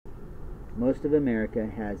Most of America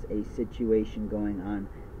has a situation going on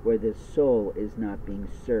where the soul is not being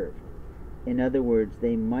served. In other words,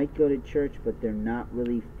 they might go to church, but they're not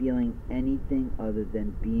really feeling anything other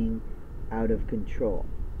than being out of control.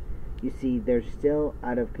 You see, they're still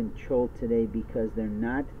out of control today because they're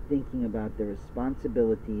not thinking about their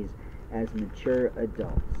responsibilities as mature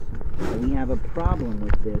adults. And we have a problem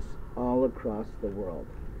with this all across the world.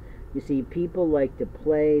 You see, people like to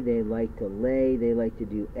play, they like to lay, they like to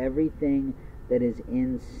do everything that is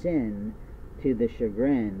in sin to the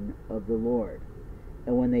chagrin of the Lord.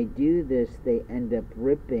 And when they do this, they end up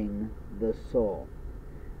ripping the soul.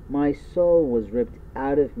 My soul was ripped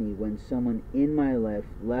out of me when someone in my life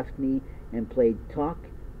left me and played talk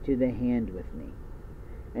to the hand with me.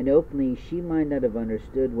 And openly, she might not have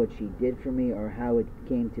understood what she did for me or how it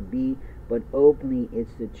came to be, but openly,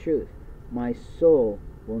 it's the truth. My soul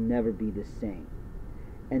will never be the same.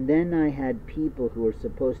 And then I had people who were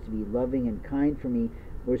supposed to be loving and kind for me,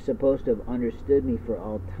 were supposed to have understood me for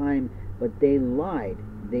all time, but they lied,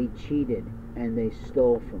 they cheated, and they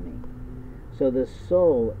stole from me. So the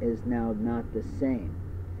soul is now not the same.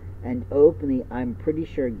 And openly, I'm pretty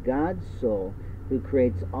sure God's soul, who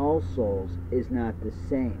creates all souls, is not the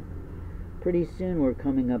same. Pretty soon we're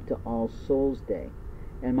coming up to All Souls Day.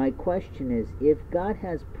 And my question is, if God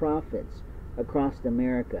has prophets across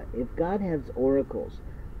America, if God has oracles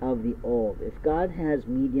of the old, if God has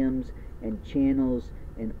mediums and channels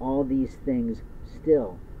and all these things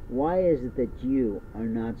still, why is it that you are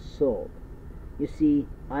not sold? You see,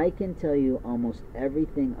 I can tell you almost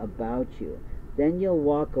everything about you. Then you'll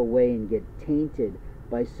walk away and get tainted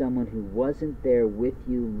by someone who wasn't there with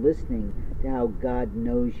you, listening to how God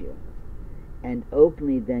knows you. And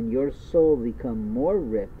openly then your soul will become more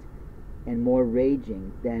ripped and more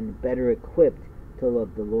raging than better equipped to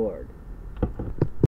love the Lord.